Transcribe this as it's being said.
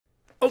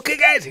Okay,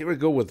 guys, here we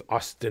go with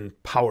Austin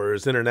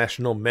Powers,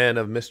 International Man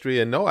of Mystery.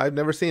 And no, I've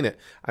never seen it.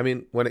 I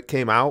mean, when it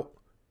came out,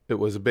 it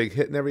was a big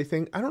hit and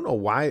everything. I don't know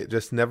why it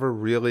just never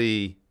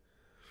really...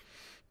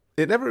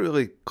 It never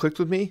really clicked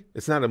with me.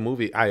 It's not a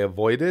movie I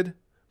avoided.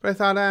 But I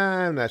thought,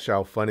 I'm not sure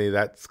how funny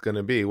that's going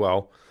to be.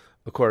 Well,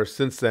 of course,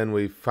 since then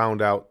we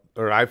found out,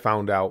 or I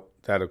found out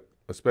that,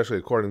 especially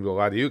according to a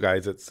lot of you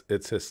guys,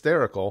 it's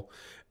hysterical.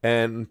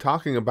 And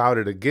talking about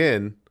it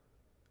again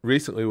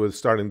recently with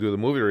starting to do the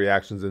movie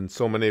reactions and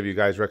so many of you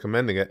guys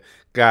recommending it,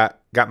 got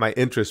my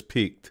interest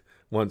piqued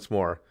once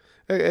more.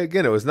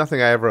 Again, it was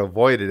nothing I ever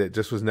avoided. It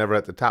just was never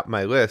at the top of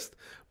my list.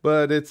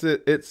 But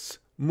it's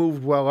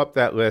moved well up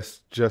that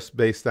list just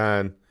based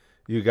on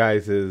you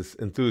guys'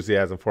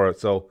 enthusiasm for it.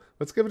 So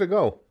let's give it a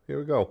go. Here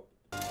we go.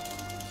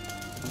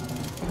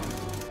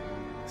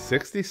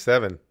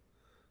 67.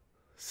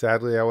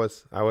 Sadly, I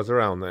was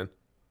around then.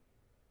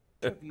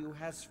 Of you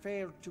has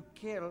failed to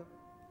kill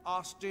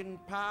Austin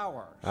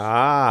Powers.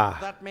 Ah.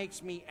 That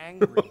makes me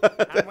angry.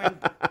 And when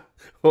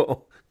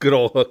oh, good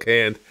old hook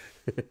hand.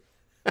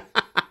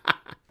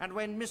 and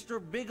when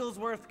Mr.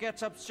 Bigglesworth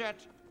gets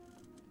upset,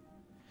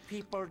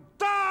 people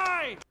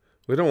die.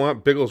 We don't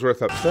want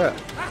Bigglesworth upset.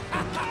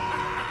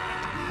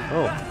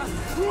 Oh.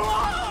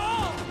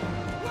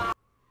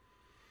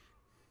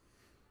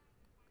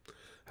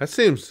 That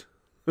seems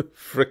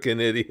frickin'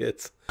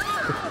 idiots.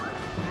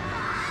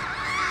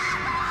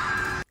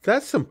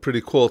 That's some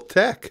pretty cool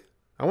tech.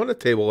 I want a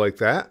table like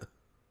that.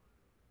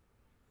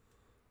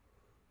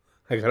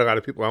 I got a lot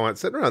of people I want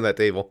sitting around that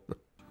table.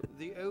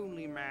 The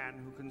only man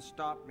who can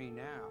stop me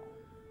now.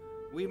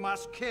 We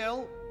must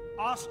kill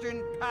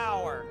Austin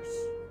Powers.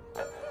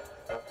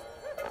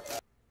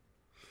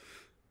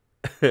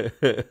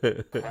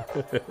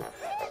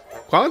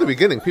 Well, in the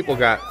beginning, people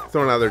got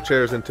thrown out of their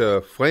chairs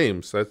into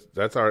flames.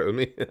 That's all right with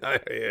me.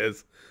 It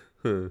is.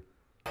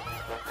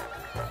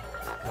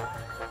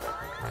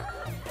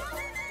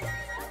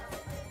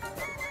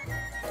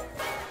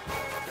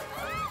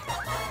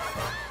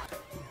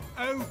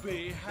 Oh,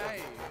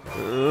 behave.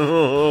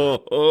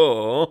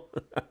 Oh.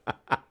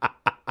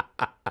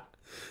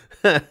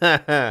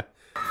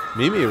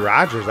 Mimi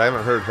Rogers, I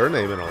haven't heard her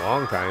name in a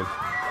long time.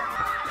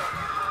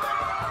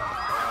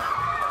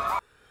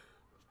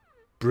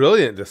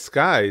 Brilliant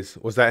disguise.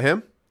 Was that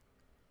him?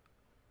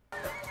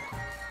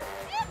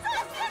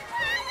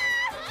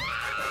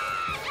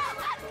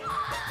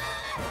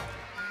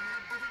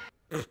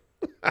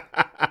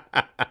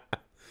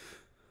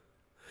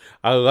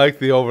 I like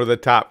the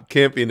over-the-top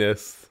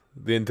campiness.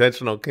 The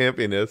intentional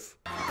campiness.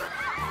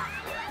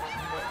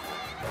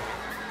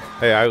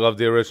 Hey, I love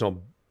the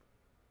original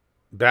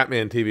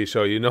Batman TV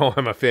show. You know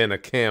I'm a fan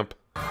of camp.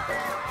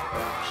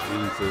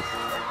 Jesus.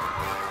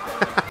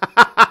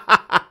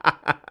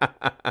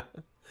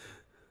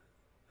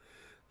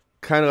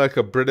 Kind of like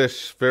a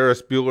British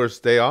Ferris Bueller's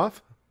Day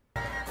Off.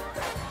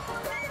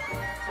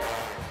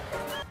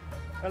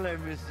 Hello,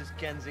 Mrs.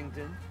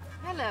 Kensington.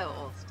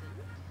 Hello, Austin.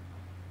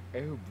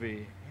 Oh,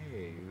 behave.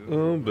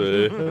 Oh,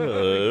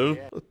 behave.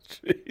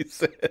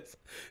 Jesus.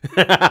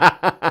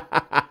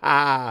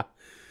 I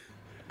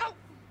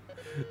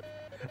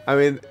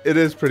mean, it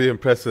is pretty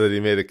impressive that he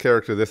made a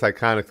character this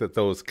iconic that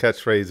those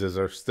catchphrases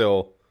are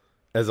still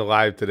as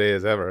alive today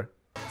as ever.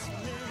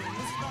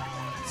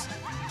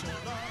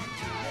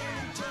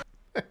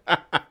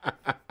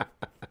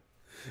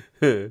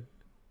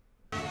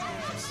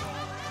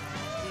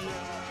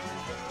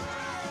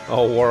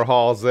 Oh,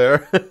 Warhol's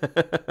there.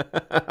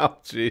 Oh,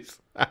 jeez.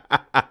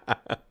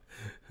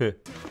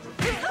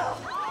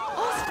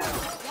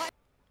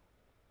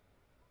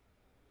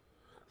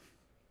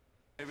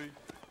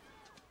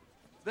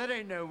 That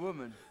ain't no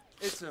woman.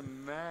 It's a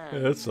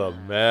man. It's a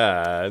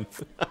man.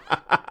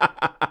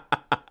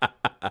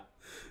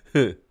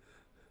 Good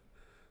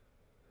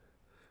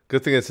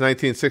thing it's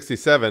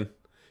 1967.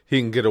 He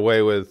can get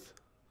away with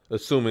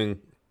assuming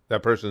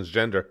that person's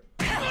gender.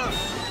 Good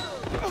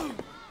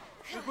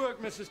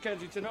work, Mrs.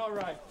 Kensington. All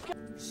right.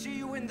 See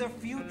you in the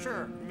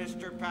future,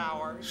 Mr.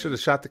 Powers. Should have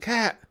shot the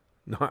cat.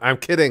 No, I'm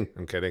kidding.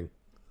 I'm kidding.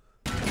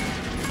 You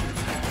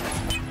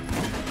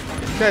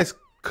guys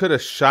could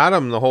have shot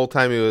him the whole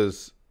time he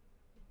was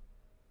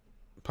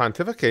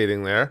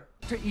pontificating there.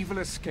 Evil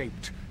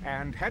escaped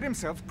and had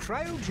himself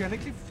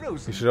cryogenically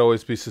frozen. You should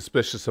always be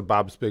suspicious of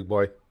Bob's Big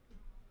Boy.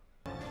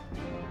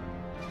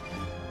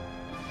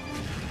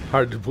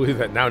 Hard to believe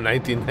that now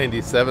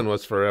 1997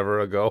 was forever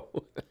ago.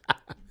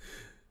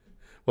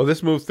 Well,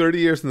 this moved 30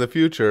 years in the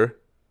future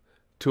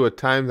to a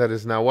time that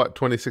is now, what,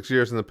 26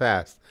 years in the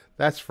past.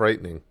 That's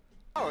frightening.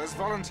 Powers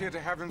volunteered to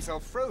have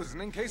himself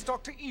frozen in case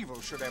Dr. Evil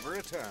should ever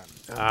return.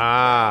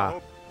 Ah.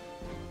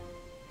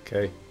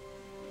 Okay.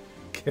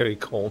 Gary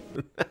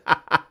Coleman.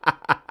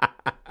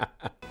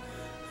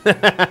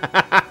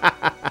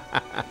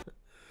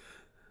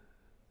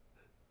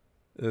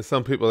 There's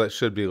some people that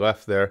should be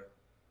left there.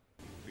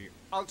 The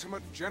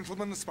ultimate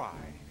gentleman spy.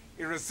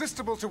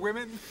 Irresistible to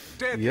women,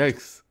 deadly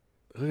Yikes.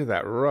 Look at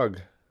that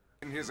rug.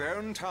 in his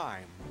own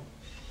time.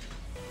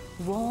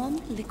 Warm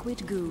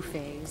liquid goo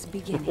phase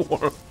beginning.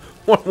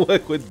 More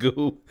liquid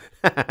goo.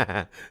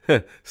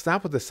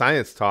 Stop with the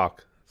science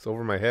talk. It's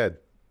over my head.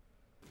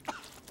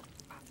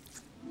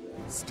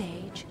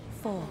 Stage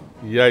 4.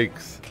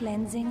 Yikes.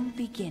 Cleansing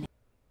beginning.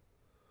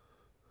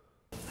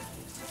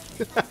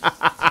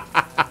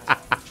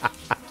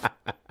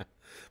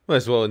 Might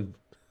as well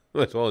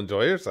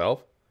enjoy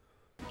yourself.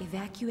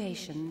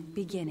 Evacuation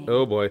beginning.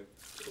 Oh boy.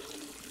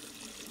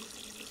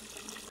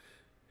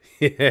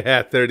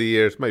 Yeah, 30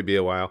 years might be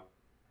a while.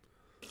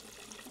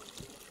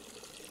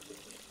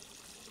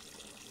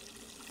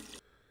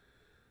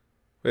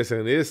 Wait a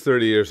second, he is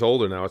 30 years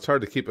older now. It's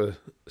hard to keep a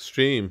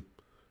stream,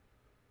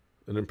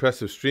 an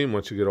impressive stream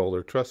once you get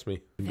older. Trust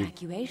me.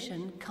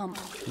 Evacuation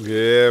complete.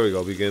 There we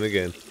go. Begin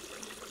again.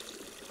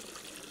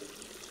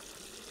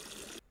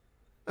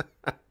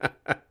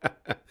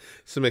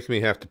 This is making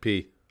me have to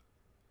pee.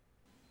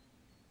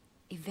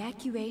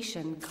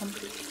 Evacuation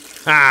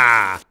complete.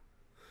 Ha!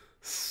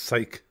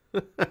 Psych.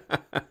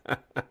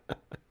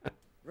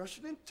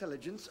 Russian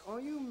intelligence, are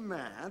you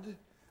mad?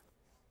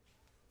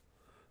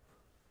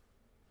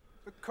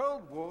 The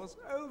Cold War's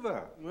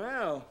over.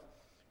 Well,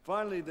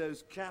 finally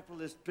those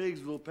capitalist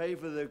pigs will pay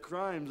for their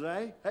crimes,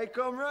 eh? Hey,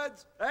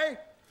 comrades, eh?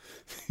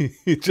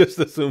 He just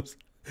assumes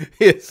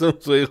we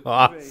Very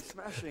lost.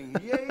 smashing.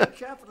 Yay,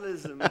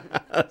 capitalism.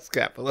 That's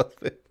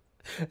capitalistic.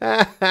 He's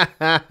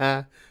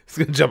gonna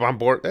jump on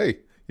board. Hey,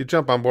 you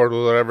jump on board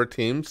with whatever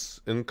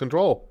team's in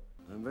control.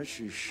 I bet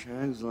she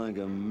shags like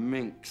a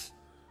minx.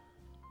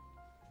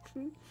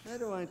 How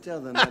do I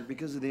tell them that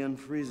because of the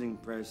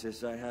unfreezing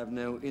process I have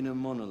no inner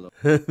monologue?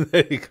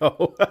 There you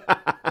go.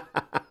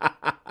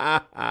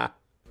 It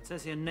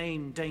says here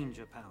name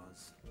danger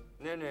powers.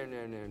 No.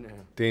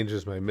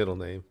 Danger's my middle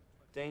name.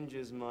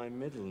 Danger's my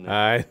middle name.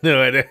 I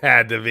knew it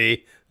had to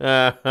be.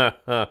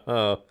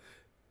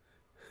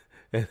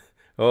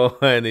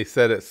 And he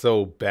said it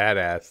so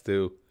badass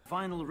too.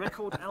 Final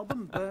record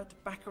album, Burt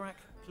Bacharach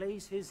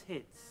plays his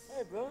hits.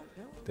 Hey, bro.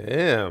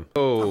 Damn.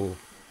 Oh,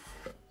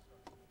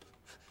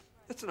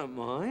 That's not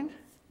mine.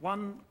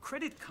 One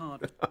credit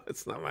card,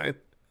 it's not mine.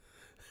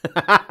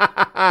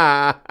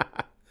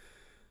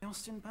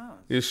 Austin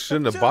Powers. You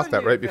shouldn't have bought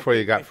that right before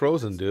you got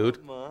frozen,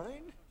 dude.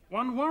 Mine?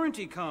 One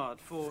warranty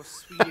card for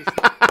Swedish.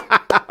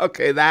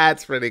 Okay,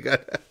 that's pretty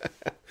good.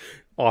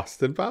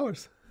 Austin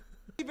Powers.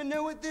 Even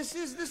know what this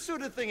is? This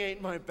sort of thing ain't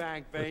my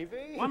bag,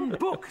 baby. One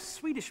book,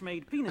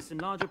 Swedish-made penis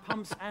enlarger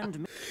pumps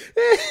and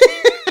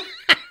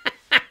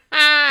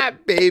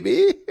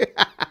Baby.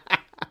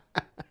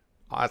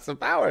 Awesome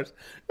Powers.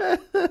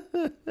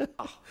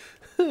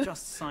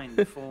 just signed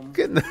the form.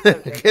 Getting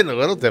a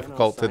little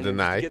difficult to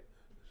deny.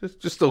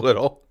 Just a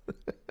little.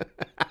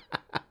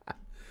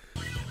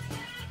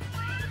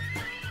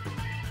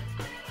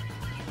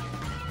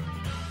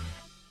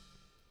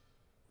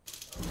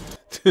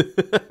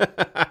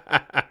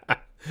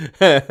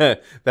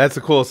 That's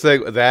a cool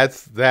segue.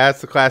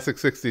 That's the classic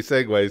 60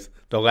 segues.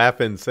 The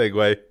laughing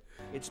segue.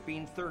 It's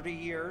been 30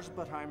 years,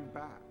 but I'm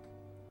back.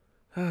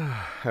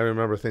 I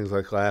remember things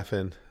like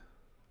laughing.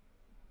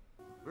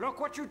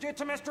 Look what you did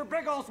to Mr.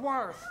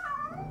 Bigglesworth!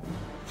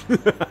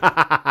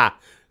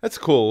 That's a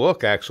cool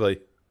look,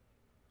 actually.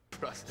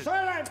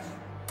 Silence!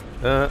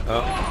 Oh.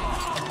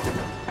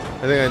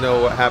 I think I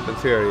know what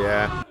happens here,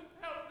 yeah. Help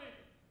me!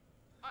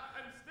 I'm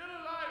still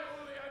alive,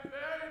 only I'm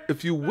very...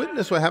 If you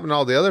witness what happened to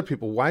all the other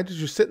people, why did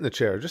you sit in the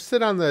chair? Just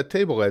sit on the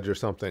table edge or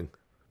something.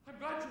 I'm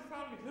glad you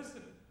found me.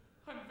 Listen,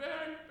 I'm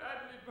very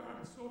badly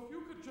burned, so if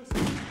you could just...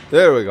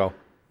 There we go.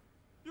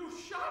 You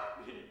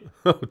shot me!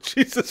 Oh,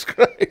 Jesus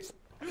Christ.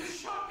 You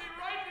shot me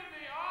right in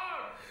the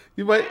arm!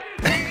 You might...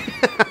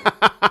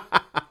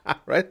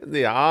 Right in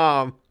the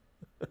arm.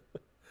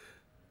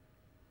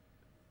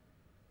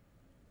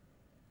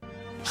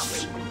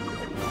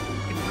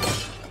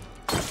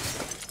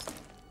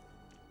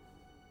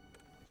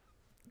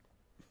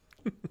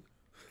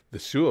 The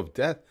shoe of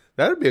death.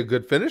 That would be a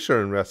good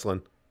finisher in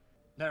wrestling.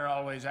 They're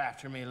always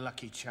after me,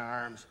 Lucky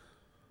Charms.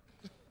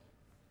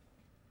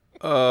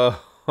 Oh.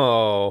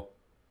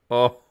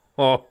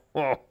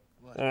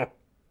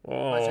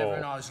 Why does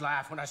everyone always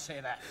laugh when I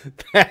say that?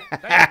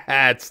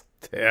 That's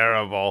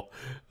terrible.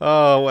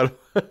 Oh, what?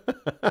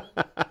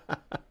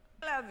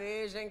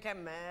 Television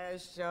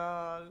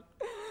commercial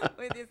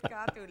with this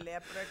cartoon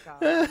leprechaun.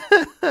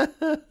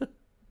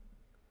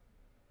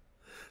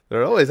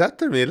 They're always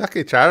after me,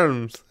 Lucky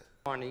Charms.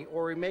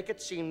 Or we make it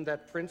seem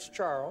that Prince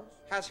Charles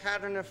has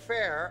had an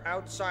affair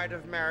outside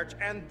of marriage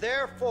and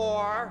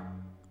therefore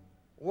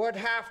would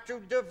have to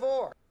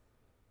divorce.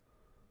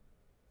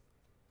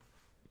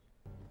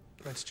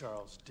 Prince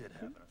Charles did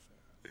have an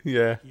affair.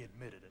 Yeah. He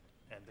admitted it,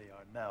 and they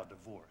are now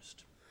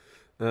divorced.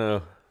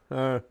 Oh.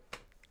 I've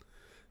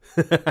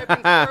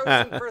been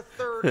frozen for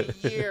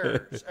 30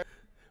 years.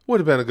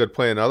 Would have been a good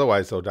plan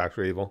otherwise, though,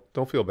 Dr. Evil.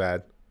 Don't feel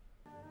bad.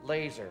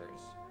 Lasers.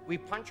 We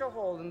punch a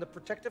hole in the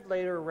protective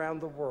layer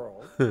around the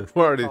world. We're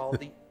already called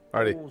the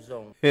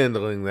ozone.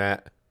 handling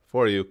that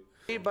for you.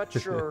 But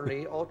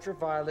surely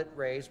ultraviolet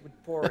rays would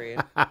pour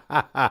in.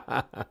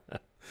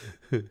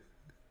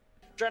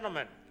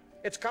 Gentlemen,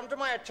 It's come to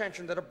my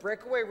attention that a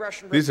breakaway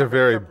Russian These are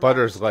very Republic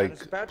Butters-like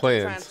is about to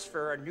plans.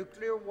 transfer a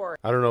nuclear war.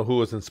 I don't know who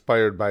was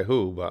inspired by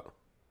who, but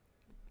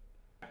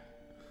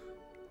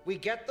We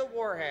get the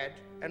warhead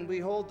and we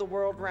hold the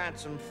world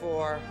ransom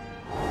for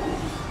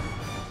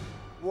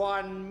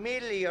 $1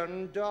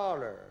 million.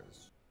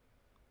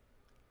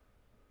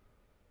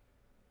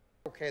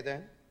 Okay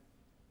then.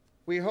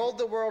 We hold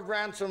the world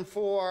ransom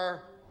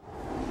for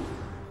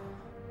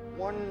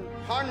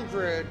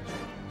 $100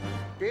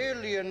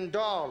 billion.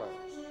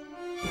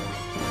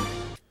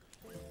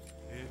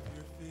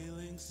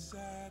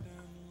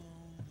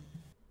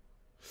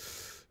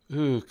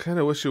 ooh, kind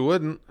of wish you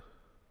wouldn't.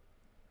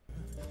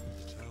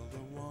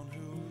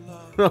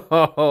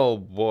 Oh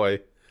boy.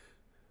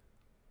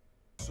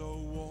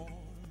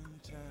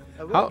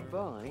 A red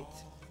bite.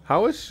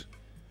 How is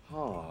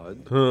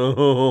Hard.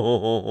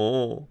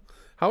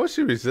 how is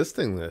she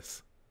resisting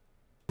this?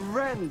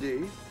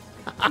 Randy.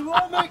 Do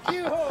I make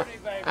you horny,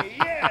 baby?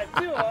 Yeah,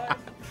 do I?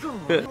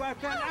 Oh, I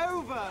fell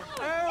over.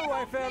 Oh,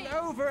 I fell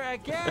over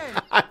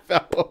again. I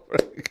fell over.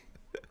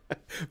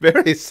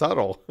 Very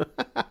subtle.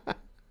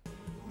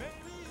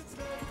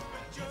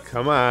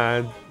 Come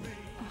on.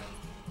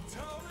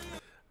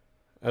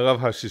 I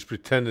love how she's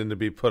pretending to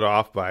be put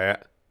off by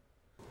it.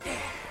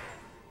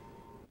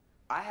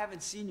 I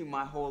haven't seen you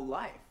my whole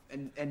life,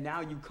 and now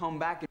you come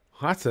back and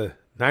Lots of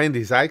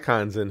 90s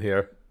icons in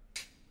here.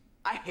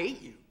 I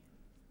hate you.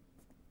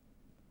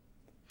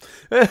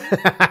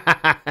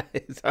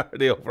 He's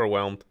already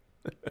overwhelmed.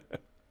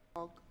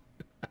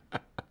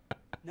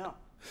 No.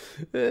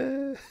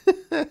 Give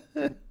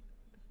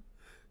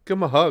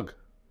him a hug.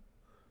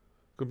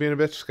 Go being a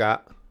bitch,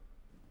 Scott.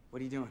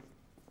 What are you doing?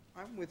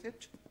 I'm with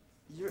it.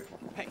 You're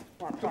hey,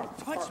 don't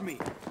touch me.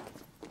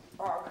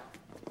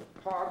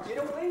 Get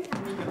away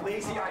from me, you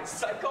lazy-eyed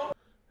psycho.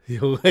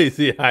 You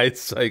lazy-eyed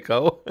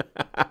psycho.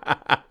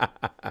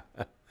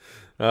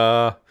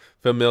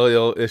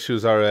 Familial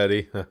issues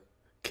already.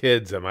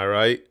 Kids, am I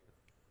right?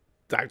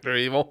 Dr.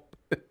 Evil.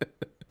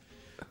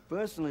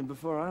 Personally,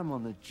 before I'm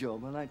on the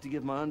job, I like to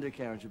give my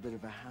undercarriage a bit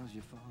of a how's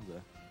your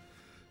father.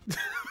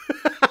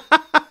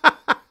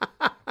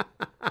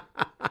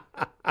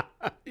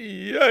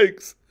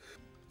 Yikes.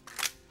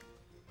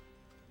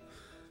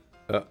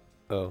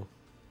 Uh-oh.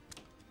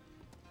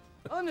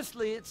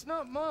 Honestly, it's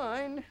not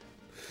mine.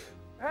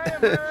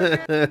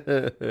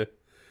 They're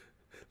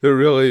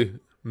really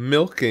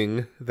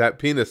milking that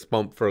penis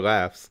pump for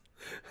laughs.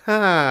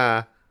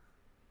 Ha!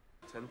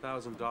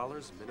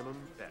 $10,000 minimum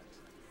bet.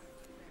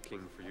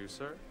 King for you,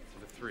 sir,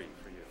 and a 3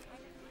 for you.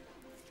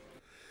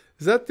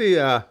 Is that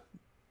the,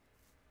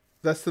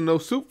 that's the no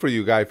soup for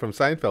you guy from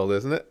Seinfeld,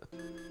 isn't it?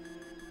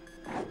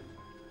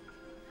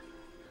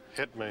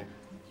 Hit me.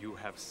 You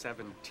have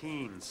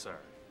 17, sir.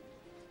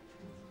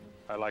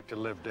 I like to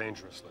live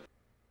dangerously.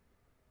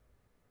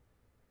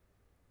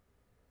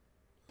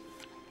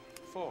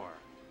 4,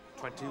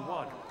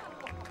 21.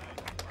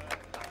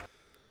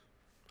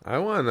 I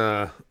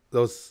want,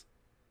 those...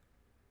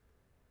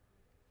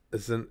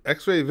 Is an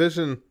X-ray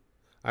vision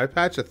eye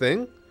patch a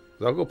thing?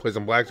 I'll go play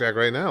some blackjack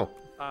right now.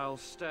 I'll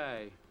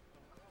stay.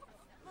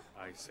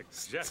 I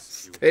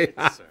suggest you Stay hit,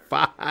 on sir.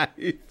 5.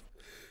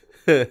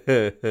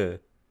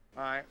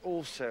 I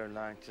also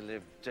like to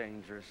live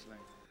dangerously.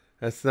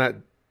 That's not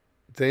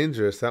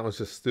dangerous. That one's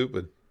just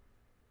stupid.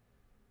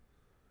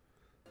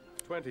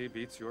 20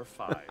 beats your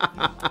 5.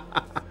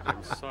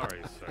 I'm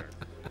sorry, sir.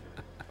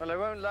 Well, I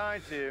won't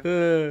lie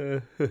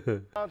to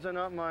you. Cards are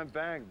not my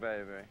bag,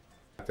 baby.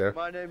 There.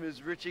 My name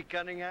is Richie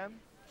Cunningham.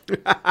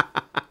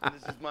 And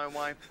this is my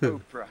wife,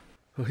 Oprah.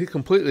 Well, he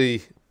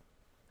completely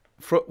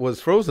was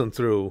frozen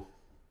through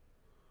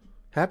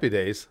Happy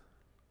Days.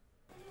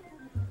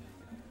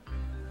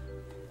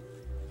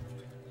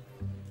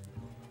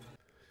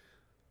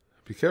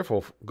 Be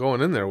careful going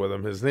in there with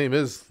him. His name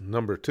is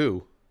number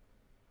 2.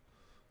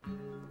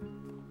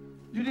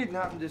 You didn't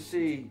happen to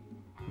see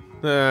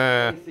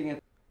Anything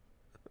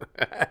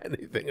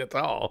anything at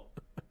all.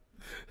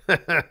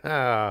 Hey,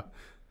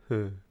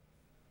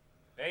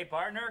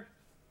 partner.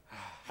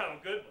 I'm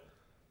good.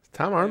 Is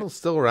Tom Arnold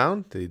still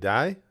around? Did he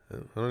die? I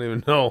don't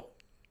even know.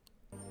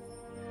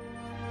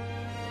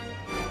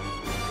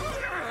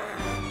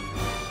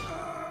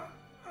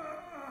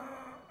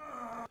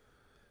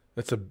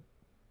 That's a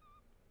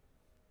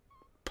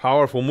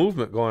powerful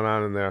movement going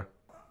on in there.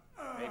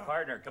 Hey,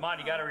 partner, come on,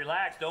 you gotta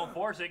relax. Don't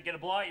force it. Gonna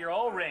blow out your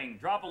O-ring.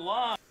 Drop a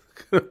lung.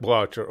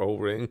 Blow out your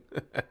O-ring.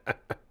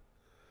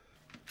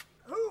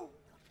 Who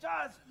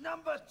does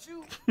number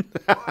 2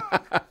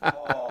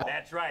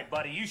 That's right,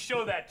 buddy. You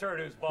show that turd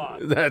who's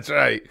boss. That's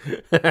right.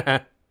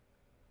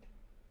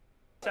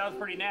 Sounds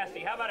pretty nasty.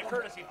 How about a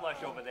courtesy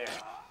flush over there?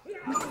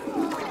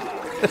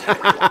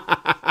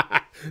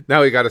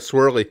 Now he got a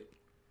swirly.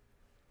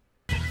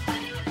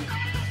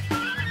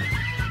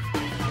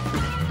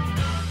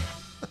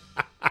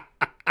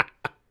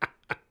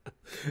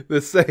 The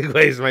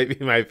segues might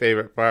be my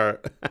favorite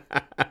part.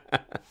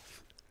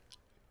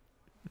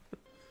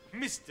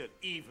 Mr.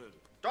 Evil.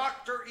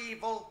 Dr.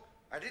 Evil.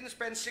 I didn't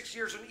spend 6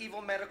 years in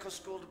evil medical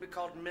school to be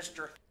called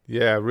Mr.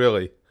 Yeah,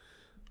 really.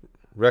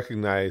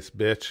 Recognize,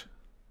 bitch.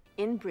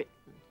 In Britain,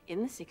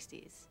 in the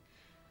 60s,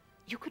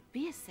 you could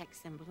be a sex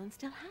symbol and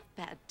still have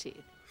bad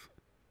teeth.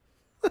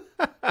 Your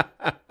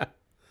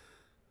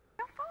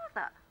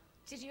father.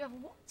 Did you ever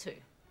want to?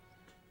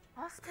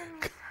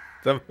 Austin.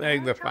 The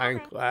magnifying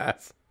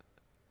glass.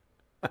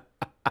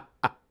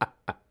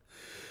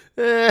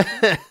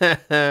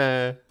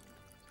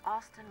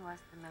 Austin was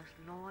the most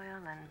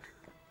loyal and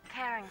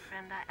caring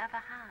friend I ever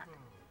had.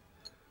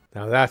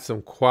 Now that's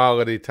some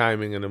quality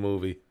timing in a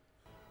movie.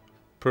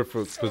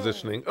 Perfect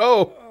positioning.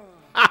 Oh!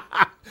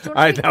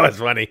 I know it's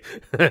funny.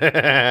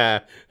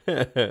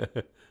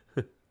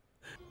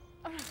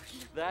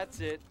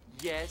 That's it.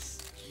 Yes,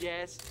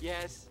 yes,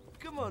 yes.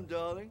 Come on,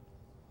 darling.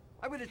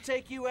 I'm gonna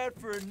take you out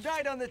for a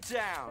night on the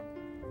town.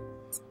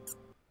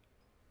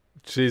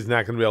 She's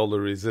not going to be able to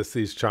resist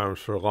these charms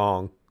for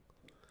long.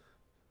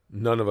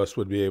 None of us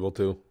would be able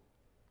to.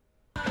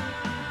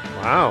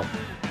 Wow.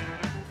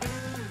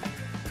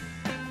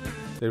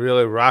 They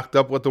really rocked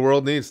up what the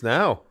world needs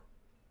now.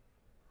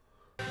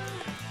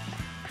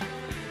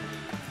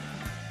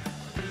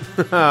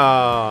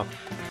 Oh.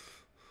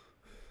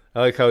 I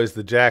like how he's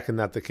the Jack and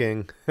not the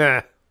King.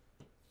 Oh,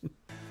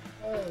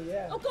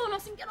 yeah. Oh, go on,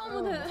 Austin, get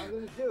on with it. I'm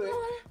gonna do it.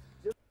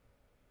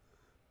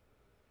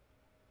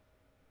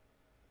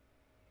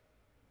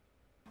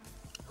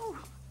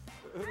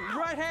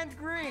 Right hand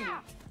green.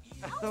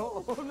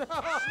 Oh no.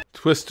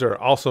 Twister,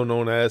 also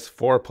known as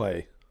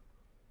foreplay.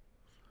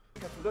 I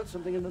forgot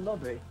something in the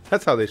lobby.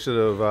 That's how they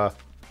should have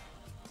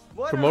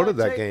promoted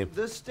that game.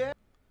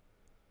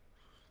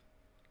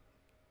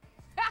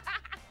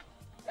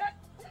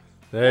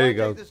 There you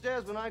go. Take the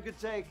stairs when I could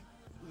take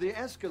the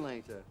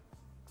escalator.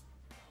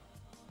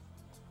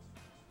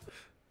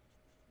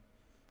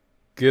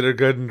 Get her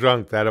good and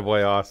drunk, that a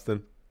boy,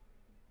 Austin.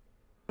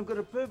 I've got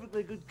a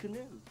perfectly good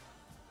canoe.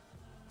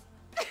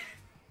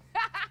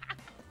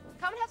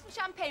 Come and have some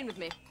champagne with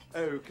me.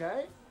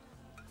 Okay.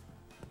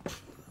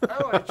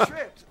 Oh, I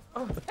tripped.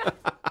 Oh,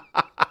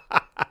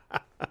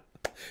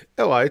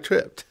 Oh, I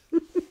tripped.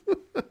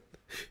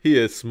 He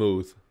is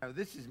smooth. oh,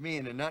 this is me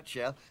in a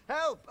nutshell.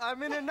 Help!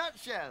 I'm in a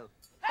nutshell.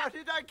 How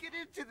did I get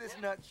into this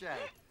nutshell?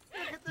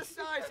 Look at the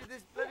size of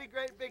this bloody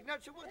great big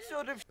nutshell. What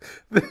sort of...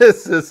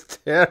 This is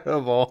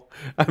terrible.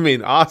 I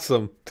mean,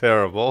 awesome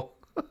terrible.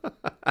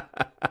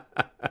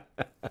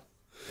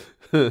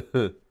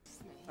 I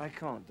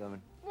can't,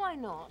 darling. Why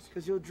not?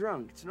 Because you're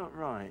drunk. It's not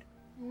right.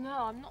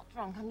 No, I'm not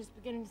drunk. I'm just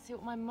beginning to see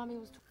what my mummy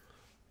was talking.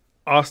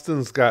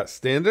 Austin's got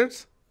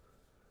standards?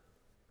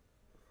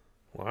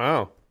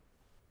 Wow.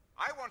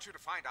 I want you to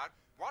find out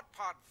what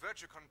part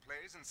Virgicon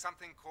plays in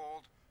something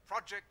called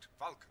Project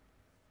Vulcan.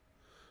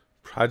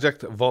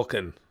 Project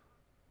Vulcan.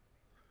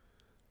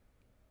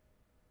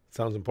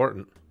 Sounds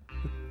important.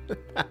 Yes,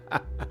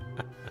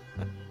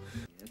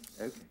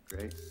 okay,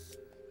 great.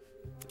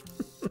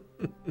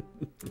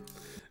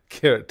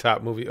 Carrot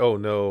Top movie. Oh,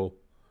 no.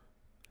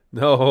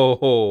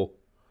 No.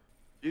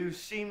 You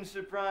seem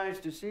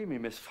surprised to see me,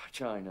 Miss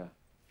Vagina.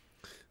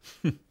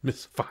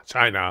 Miss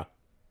Vagina.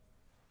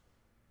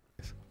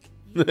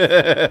 All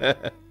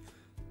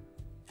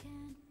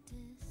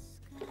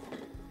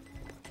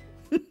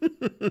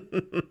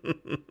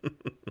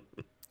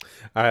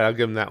right, I'll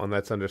give him that one.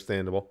 That's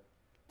understandable.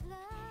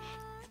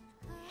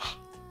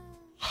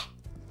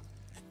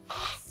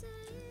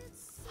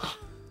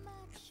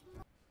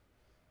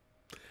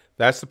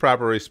 That's the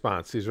proper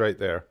response. He's right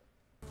there.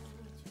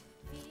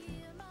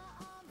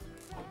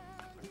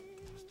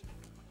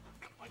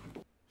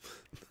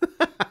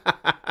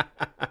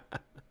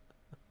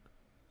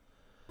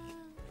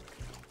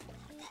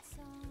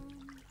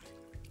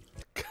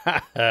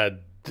 God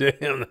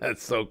damn,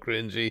 that's so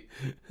cringy.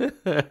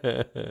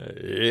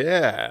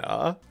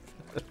 Yeah.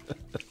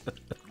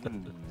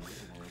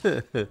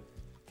 Feels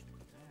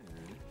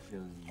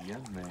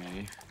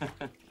yummy.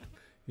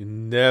 You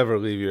never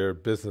leave your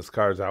business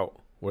cards out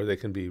where they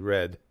can be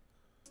read.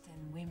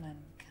 Then women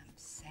come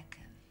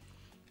second.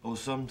 Or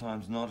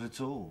sometimes not at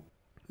all.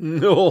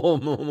 No.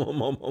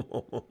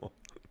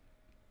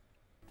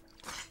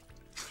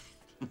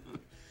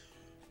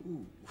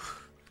 Ooh.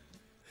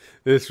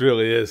 This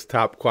really is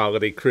top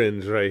quality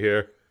cringe right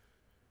here.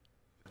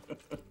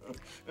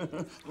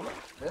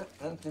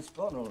 That's the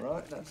spot, all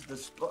right. That's the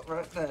spot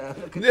right there.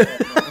 Look at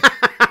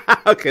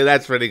that. Okay,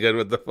 that's pretty good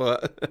with the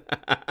foot.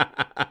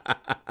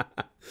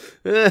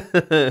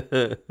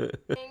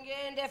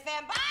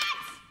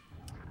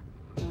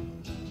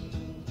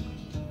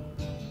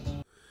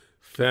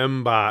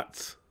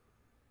 Fembots.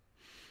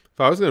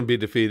 If I was going to be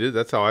defeated,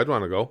 that's how I'd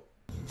want to go.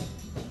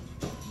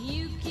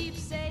 You keep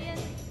saying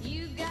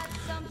you got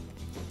something,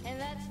 and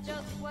that's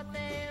just what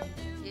they'll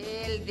do.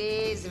 Kill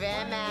these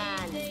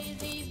women.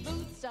 These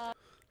boots are.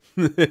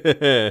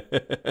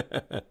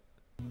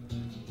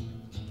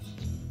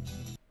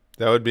 That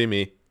would be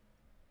me.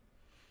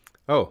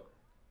 Oh.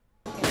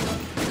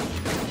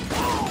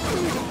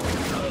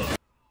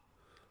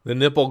 The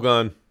nipple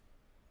gun.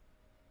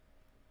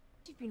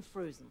 You've been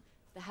frozen.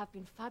 There have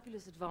been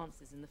fabulous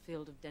advances in the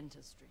field of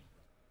dentistry.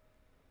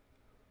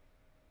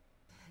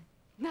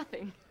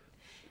 Nothing.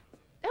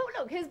 Oh,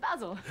 Look, here's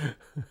Basil.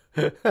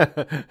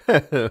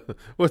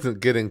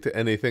 Wasn't getting to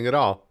anything at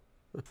all.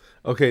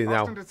 Okay,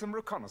 now Austin did some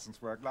reconnaissance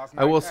work last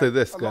night. I will say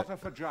this, a guy. lot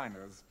of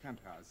vaginas,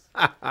 penthouse.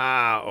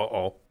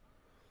 Uh-oh.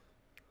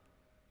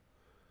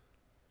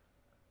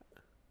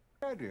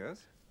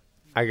 Ideas.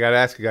 I gotta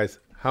ask you guys,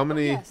 how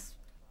many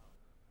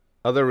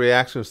other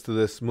reactions to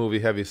this movie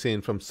have you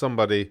seen from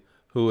somebody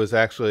who was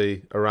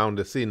actually around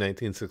to see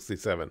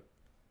 1967?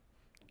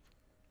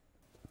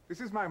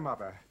 This is my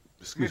mother,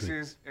 Excuse me.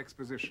 Mrs.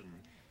 Exposition.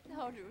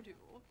 How do you do?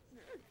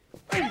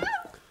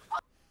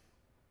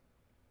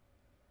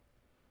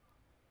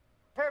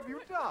 Have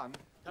you done?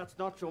 That's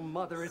not your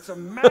mother, it's a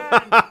man! Come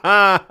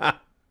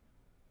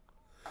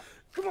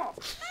on!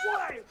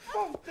 Why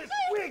won't this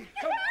wig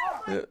come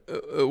off?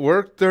 It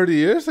worked 30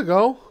 years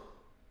ago.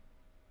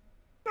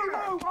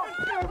 Oh,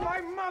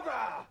 my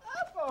mother!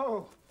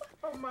 Oh,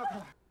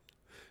 mother.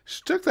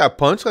 She took that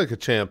punch like a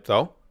champ,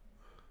 though.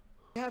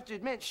 You have to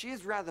admit, she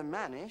is rather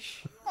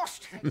mannish.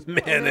 Austin! No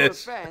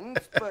Mannish.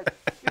 offense, but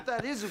if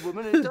that is a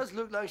woman, it does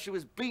look like she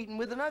was beaten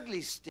with an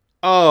ugly stick.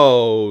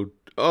 Oh.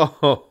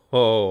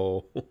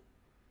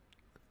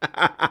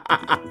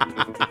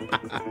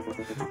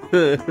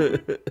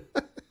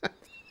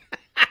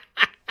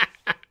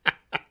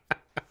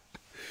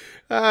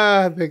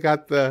 They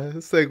got the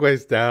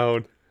segues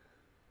down.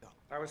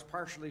 I was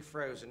partially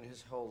frozen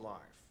his whole life.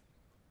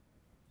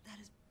 That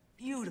is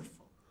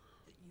beautiful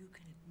that you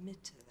can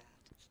admit to that.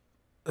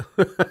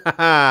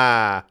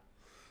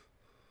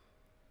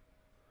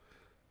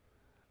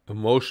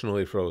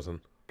 Emotionally frozen.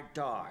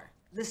 Die.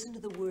 Listen to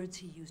the words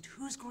he used.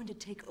 Who's going to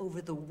take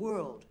over the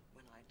world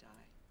when I die?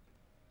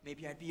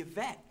 Maybe I'd be a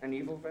vet. An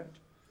evil vet?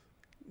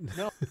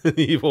 No.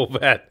 Evil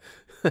vet.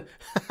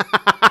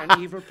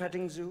 An evil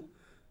petting zoo?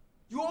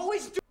 You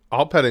always do.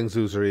 All petting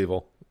zoos are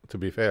evil, to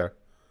be fair.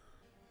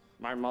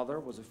 My mother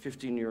was a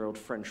 15-year-old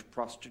French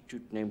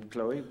prostitute named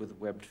Chloe with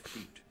webbed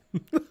feet.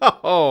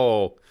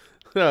 Oh,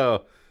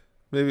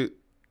 maybe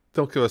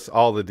don't give us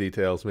all the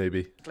details,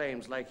 maybe.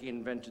 Claims like he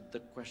invented the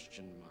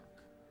question mark.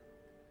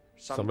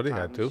 Somebody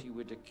had to. Sometimes he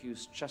would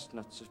accuse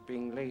chestnuts of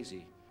being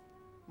lazy.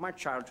 My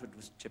childhood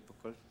was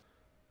typical.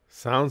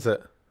 Sounds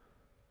it.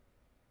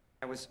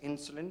 I was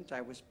insolent.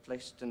 I was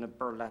placed in a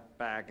burlap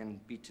bag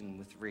and beaten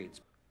with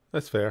reeds.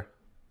 That's fair.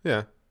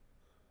 Yeah.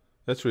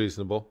 That's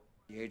reasonable.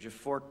 At the age of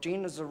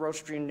 14, as a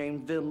roastery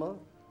named Vilma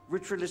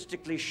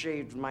ritualistically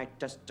shaved my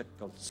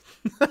testicles.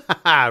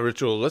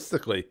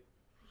 Ritualistically.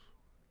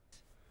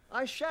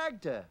 I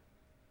shagged her.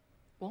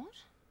 What?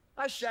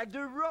 I shagged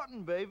her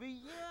rotten, baby.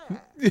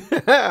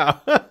 Yeah. Yeah.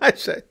 I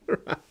say.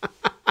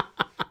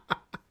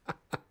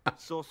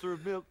 Saucer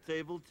of milk,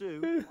 table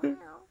 2.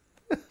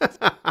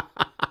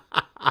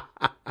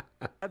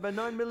 Had my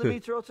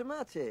 9mm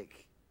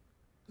automatic.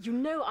 You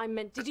know I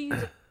meant, did you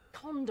use a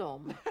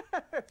condom?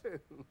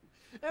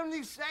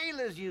 Only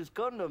sailors use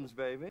condoms,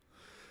 baby.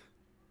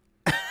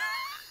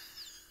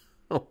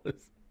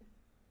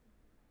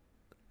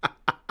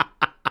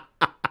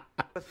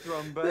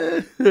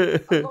 Thrombo.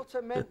 A lot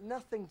meant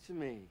nothing to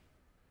me.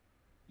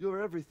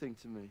 You're everything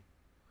to me. You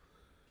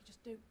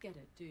just don't get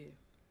it, do you?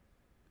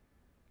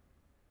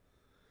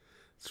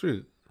 It's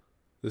true.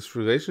 This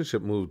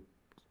relationship moved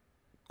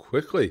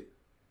quickly.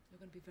 You're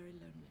going to be very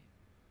lonely.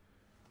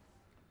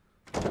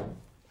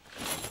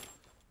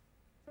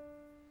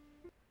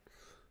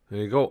 There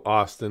you go,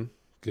 Austin.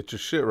 Get your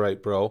shit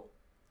right, bro.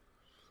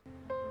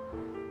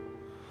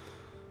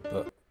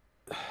 But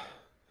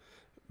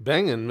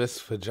banging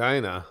Miss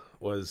Vagina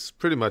was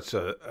pretty much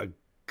a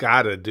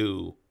gotta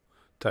do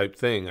type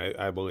thing,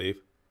 I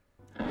believe.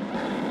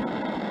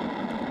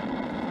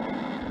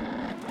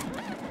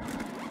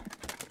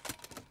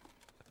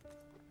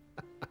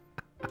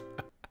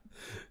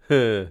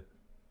 I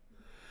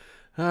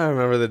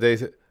remember the days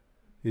that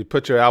you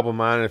put your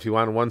album on, and if you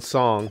wanted one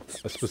song,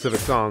 a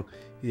specific song,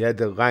 you had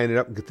to line it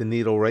up and get the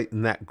needle right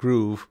in that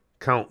groove.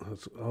 Count.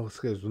 Oh,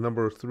 it's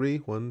number 3.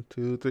 1,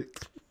 2, 3.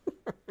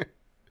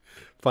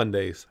 Fun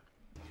days.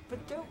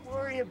 But don't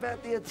worry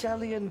about the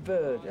Italian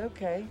bird,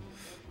 okay?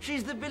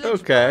 She's the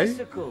village Okay.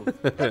 bicycle.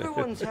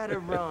 Everyone's had a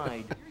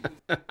ride.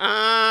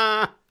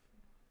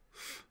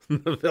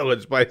 The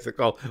village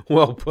bicycle.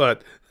 Well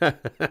put.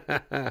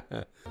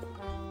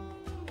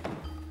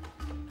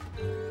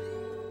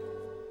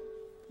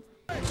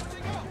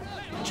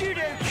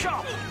 Judo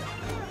chop!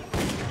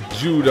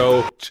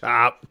 Judo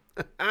chop.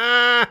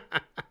 Hang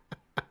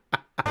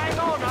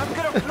on, I'm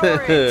gonna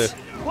floor it!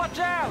 Watch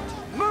out!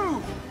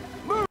 Move!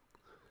 Move!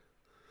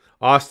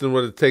 Austin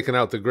would have taken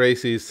out the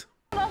Gracies.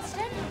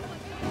 Austin?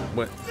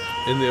 Went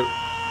in the.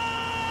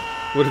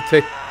 Would have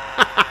taken.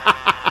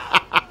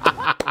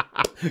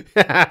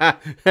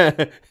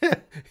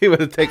 He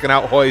would have taken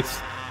out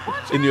Hoist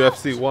in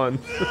UFC 1.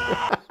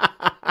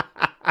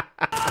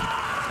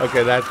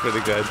 Okay, that's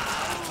pretty good.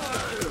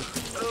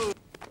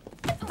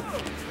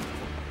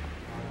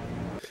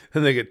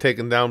 And they get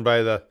taken down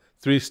by the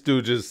Three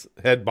Stooges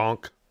head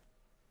bonk.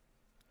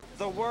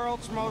 The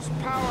world's most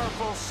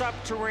powerful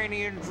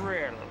subterranean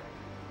drill.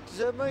 Does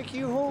that make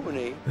you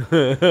horny?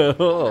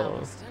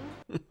 Oh.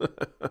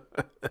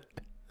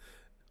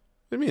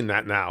 do you mean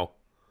not now?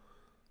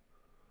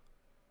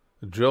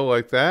 A drill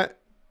like that?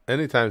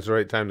 Anytime's the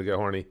right time to get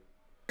horny.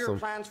 Your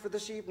plans for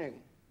this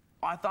evening?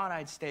 I thought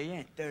I'd stay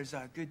in. There's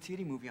a good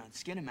titty movie on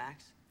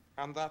Skinamax.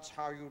 And that's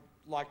how you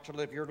like to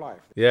live your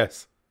life?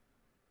 Yes.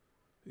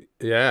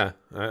 Yeah,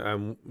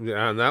 I'm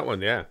on that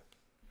one, yeah.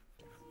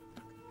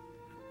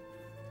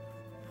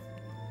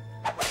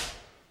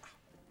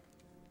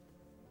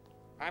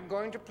 I'm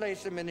going to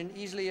place him in an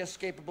easily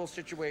escapable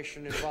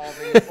situation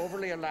involving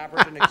overly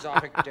elaborate and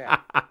exotic death.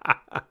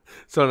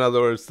 So in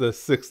other words, the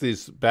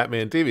 60s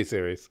Batman TV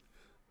series.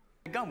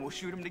 Gun, we'll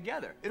shoot them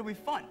together. It'll be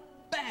fun.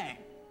 Bang!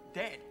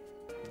 Dead.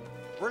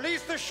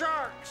 Release the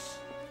sharks!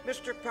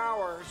 Mr.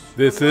 Powers.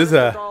 This is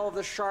a... All of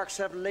the sharks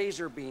have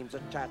laser beams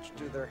attached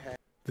to their heads.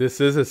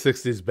 This is a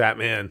 60s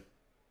Batman.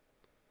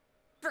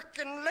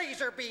 Frickin'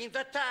 laser beams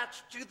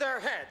attached to their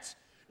heads.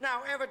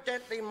 Now,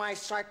 evidently, my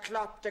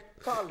cycloptic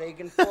colleague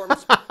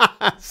informs...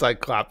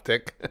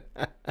 Cycloptic.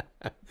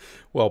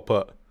 Well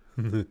put.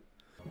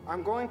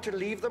 I'm going to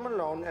leave them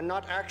alone and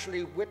not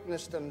actually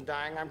witness them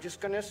dying. I'm just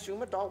going to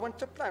assume it all went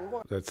to plan.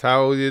 What? That's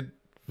how you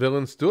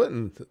villains do it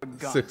in the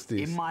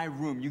 60s. In my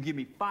room. You give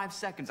me 5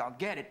 seconds, I'll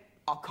get it.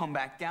 I'll come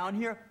back down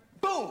here.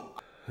 Boom!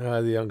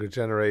 The younger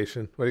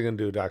generation. What are you going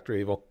to do, Dr.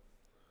 Evil?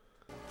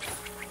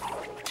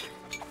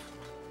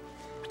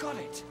 Got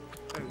it.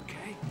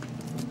 Okay.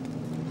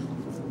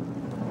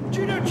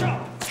 Judo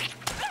chop!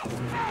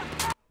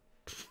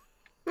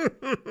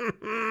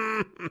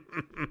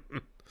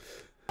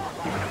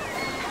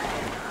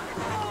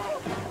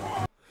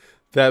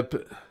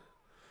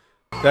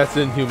 That's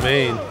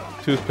inhumane.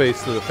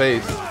 Toothpaste to the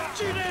face.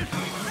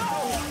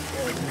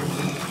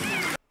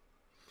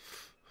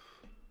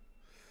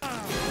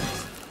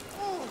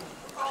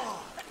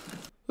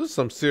 This is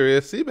some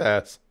serious sea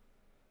bass.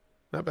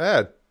 Not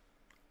bad.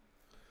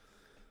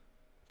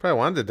 Probably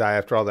wanted to die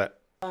after all that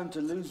Time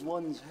to lose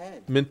one's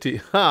head. minty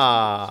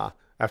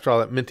after all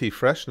that minty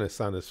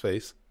freshness on his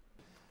face.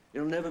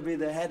 You'll never be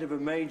the head of a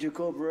major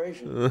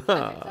corporation.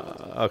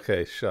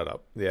 Okay, shut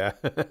up. Yeah.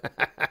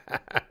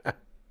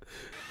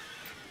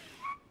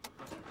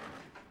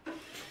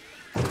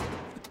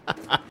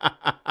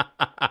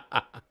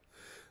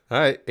 All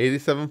right,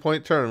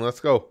 87-point turn. Let's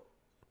go.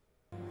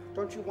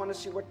 Don't you want to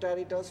see what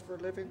Daddy does for a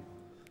living?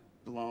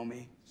 Blow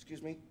me.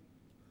 Excuse me?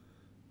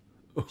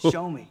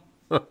 Show me.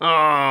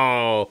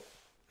 Oh.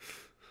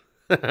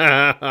 Oh.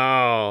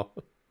 I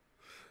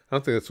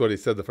don't think that's what he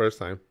said the first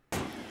time.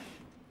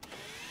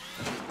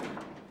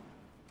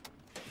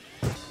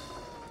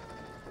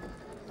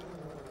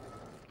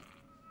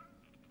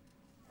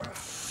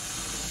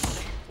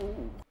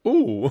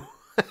 Ooh.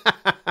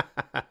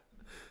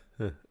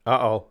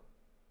 Uh-oh.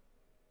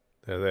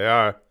 There they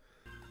are.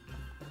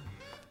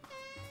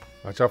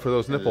 Watch out for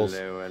those nipples.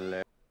 Hello,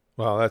 hello.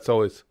 Well, that's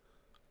always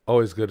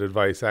good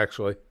advice,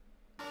 actually.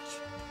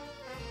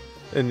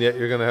 And yet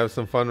you're going to have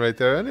some fun right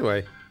there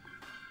anyway.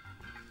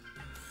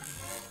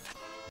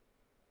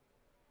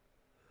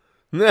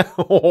 No.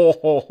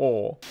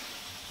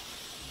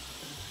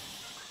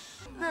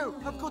 No,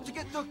 I've got to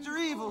get Dr.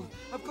 Evil.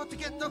 I've got to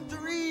get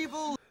Dr.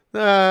 Evil.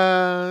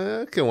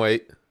 I can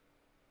wait.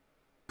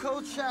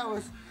 Cold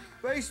showers,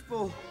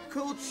 baseball,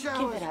 cold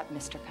showers. Give it up,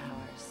 Mr.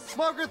 Powers.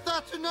 Margaret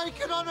Thatcher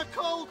naked on a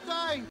cold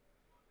day.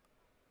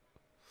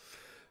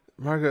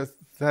 Margaret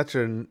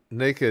Thatcher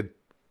naked,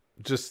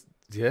 just,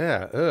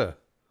 yeah, ugh.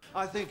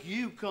 I think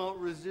you can't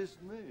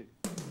resist me.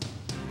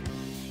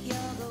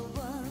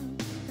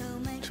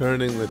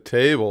 Turning the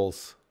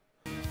tables.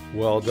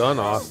 Well done,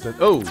 Austin.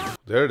 Oh,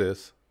 there it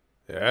is.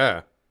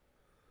 Yeah.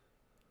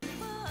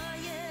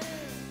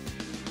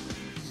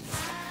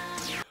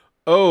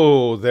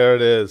 Oh, there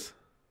it is.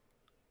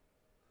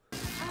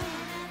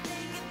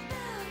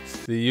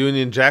 The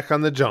Union Jack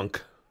on the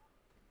junk.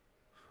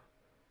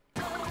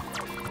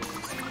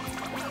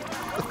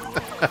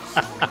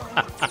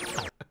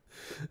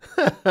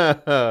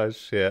 Oh,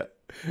 shit.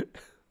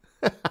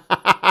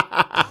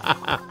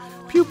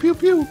 Pew, pew,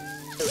 pew.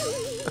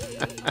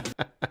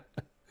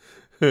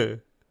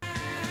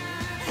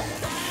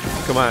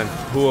 Come on,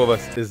 who of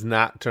us is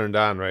not turned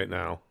on right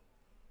now?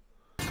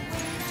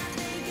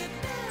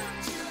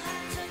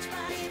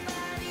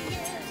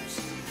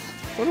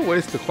 What a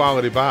waste of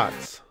quality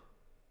bots.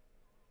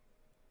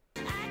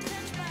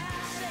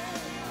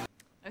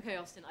 Okay,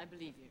 Austin, I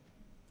believe you.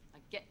 Now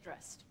get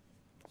dressed.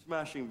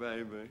 Smashing,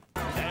 baby.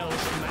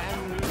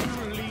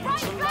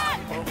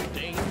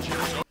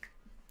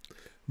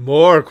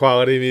 More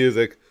quality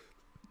music.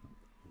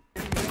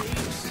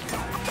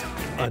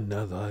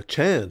 Another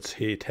chance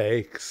he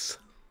takes.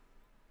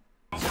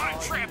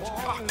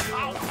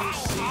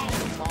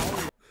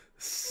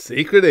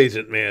 Secret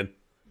Agent Man.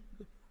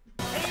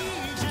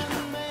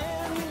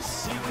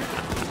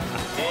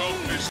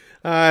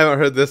 I haven't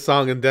heard this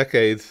song in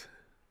decades,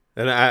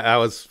 and I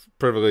was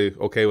perfectly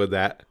okay with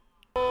that.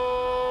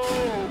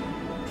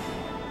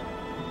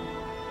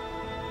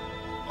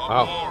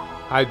 Wow,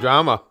 high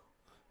drama.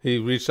 He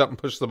reached up and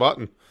pushed the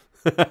button.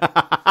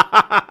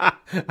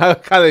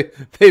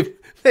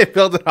 They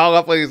built it all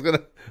up like he's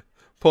gonna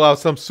pull out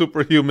some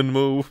superhuman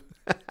move.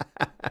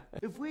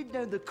 If we'd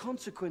known the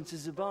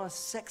consequences of our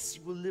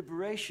sexual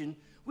liberation,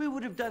 we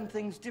would have done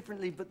things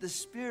differently, but the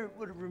spirit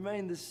would have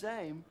remained the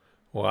same.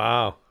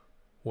 Wow.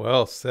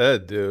 Well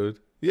said, dude.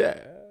 Yeah.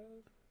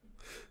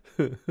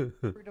 Freedom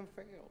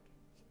failed.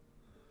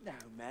 No,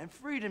 man,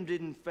 freedom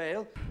didn't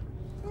fail.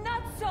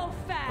 Not so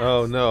fast.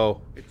 Oh, no.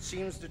 It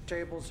seems the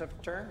tables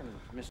have turned,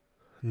 Mr.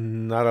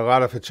 Not a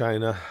lot of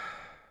vagina.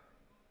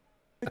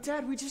 But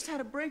Dad, we just had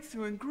a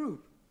breakthrough in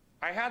group.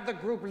 I had the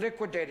group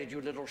liquidated,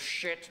 you little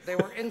shit. They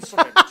were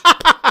insolent.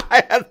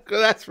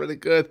 That's pretty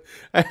good.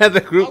 I had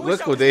the group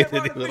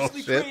liquidated, you little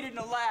shit. In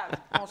a lab.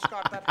 Oh,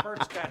 Scott, that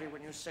hurts, Daddy,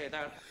 when you say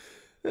that.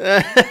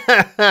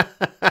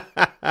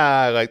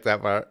 I like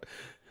that part.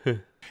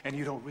 And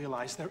you don't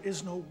realize there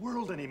is no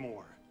world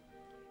anymore.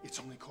 It's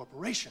only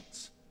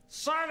corporations.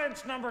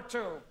 Silence, number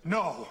 2.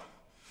 No.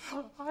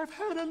 I've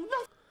had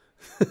enough.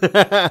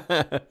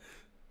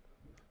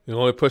 You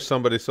only push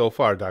somebody so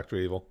far, Dr.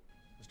 Evil.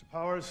 Mr.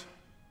 Powers,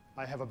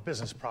 I have a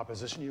business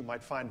proposition you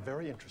might find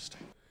very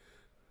interesting.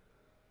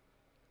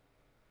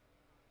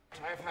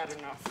 I've had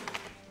enough.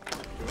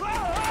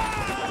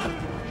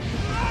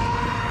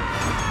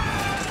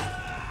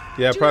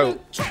 Yeah, probably.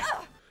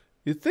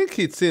 You'd think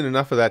he'd seen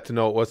enough of that to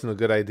know it wasn't a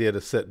good idea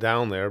to sit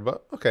down there,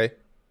 but okay.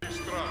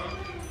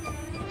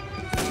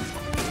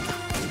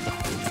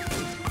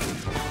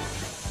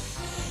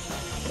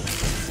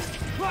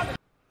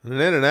 An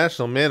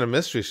international man of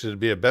mystery should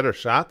be a better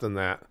shot than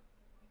that.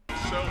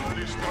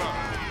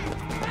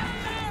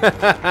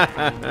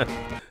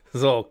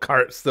 His little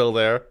cart's still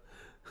there.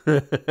 Ooh!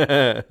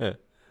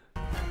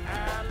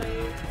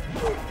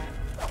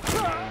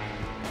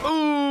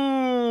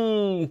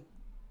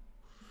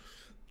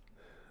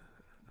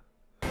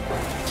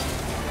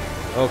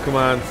 Oh, come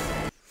on.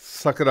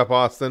 Suck it up,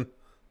 Austin.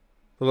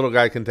 The little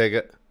guy can take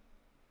it.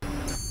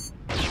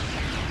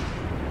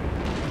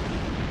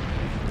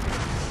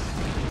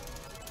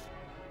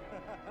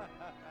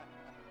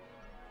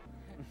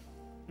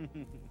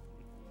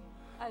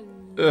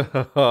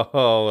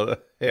 Oh, the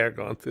hair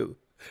going through,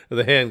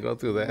 the hand going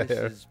through that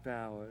hair. Mrs.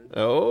 Powers.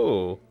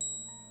 Oh.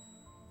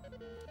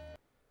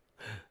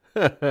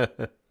 Hello,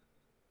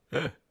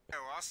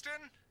 Austin.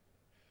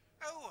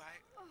 Oh,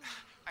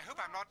 I hope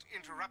I'm not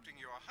interrupting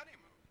your honeymoon.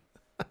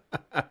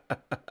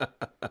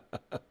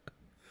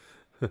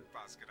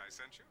 Basket, I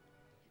sent you.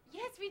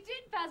 Yes, we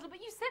did, Basil, but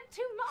you said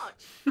too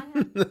much.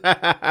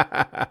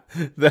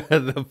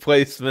 The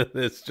placement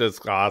is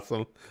just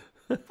awesome.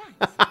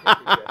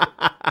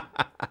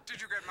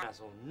 Did you get my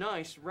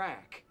nice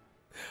rack?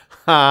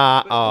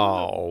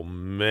 Oh,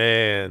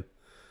 man.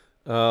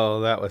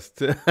 Oh, that was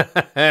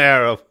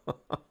terrible.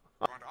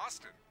 Lord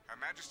Austin, Her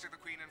Majesty the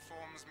Queen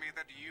informs me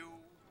that you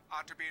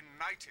are to be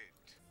knighted.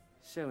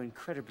 So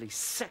incredibly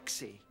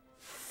sexy.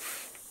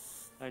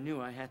 I knew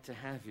I had to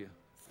have you.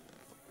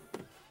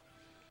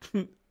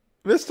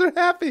 Mr.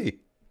 Happy.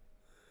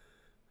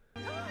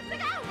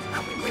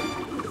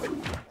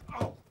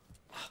 Oh.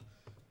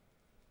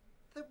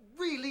 That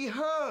really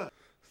hurt.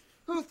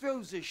 Who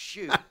throws a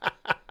shoe?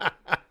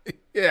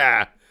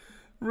 Yeah.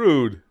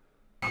 Rude.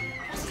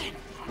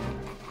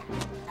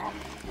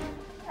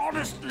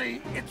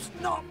 Honestly, it's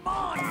not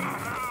mine.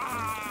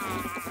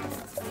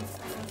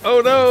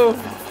 Oh, no.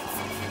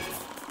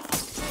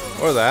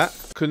 Or that.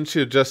 Couldn't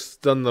you have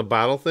just done the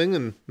bottle thing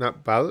and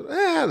not bother?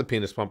 The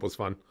penis pump was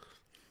fun.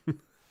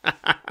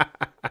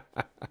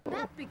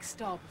 That big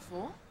star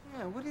before.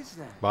 Yeah, what is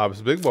that?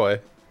 Bob's Big Boy.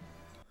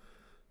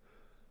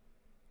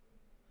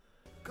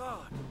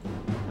 God.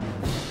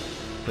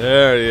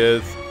 There he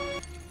is.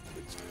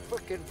 It's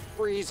frickin'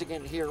 freezing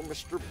in here,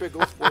 Mr.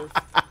 Bigglesworth.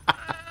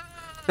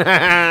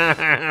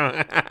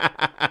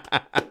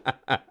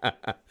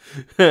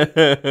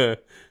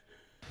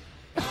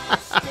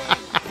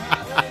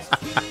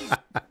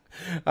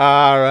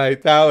 All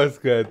right, that was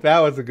good. That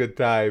was a good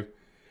time.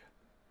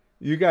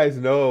 You guys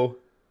know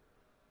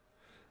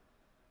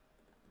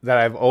that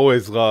I've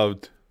always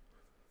loved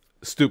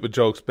stupid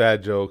jokes,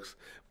 bad jokes,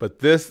 but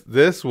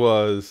this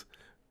was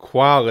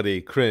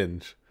quality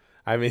cringe.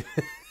 I mean,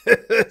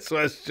 this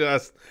was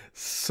just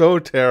so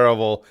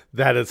terrible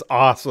that it's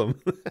awesome.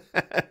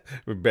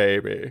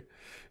 Baby.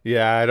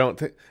 Yeah, I don't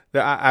think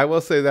I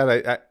will say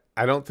that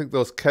I don't think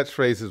those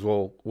catchphrases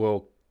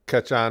will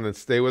catch on and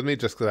stay with me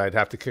just because I'd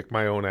have to kick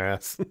my own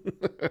ass.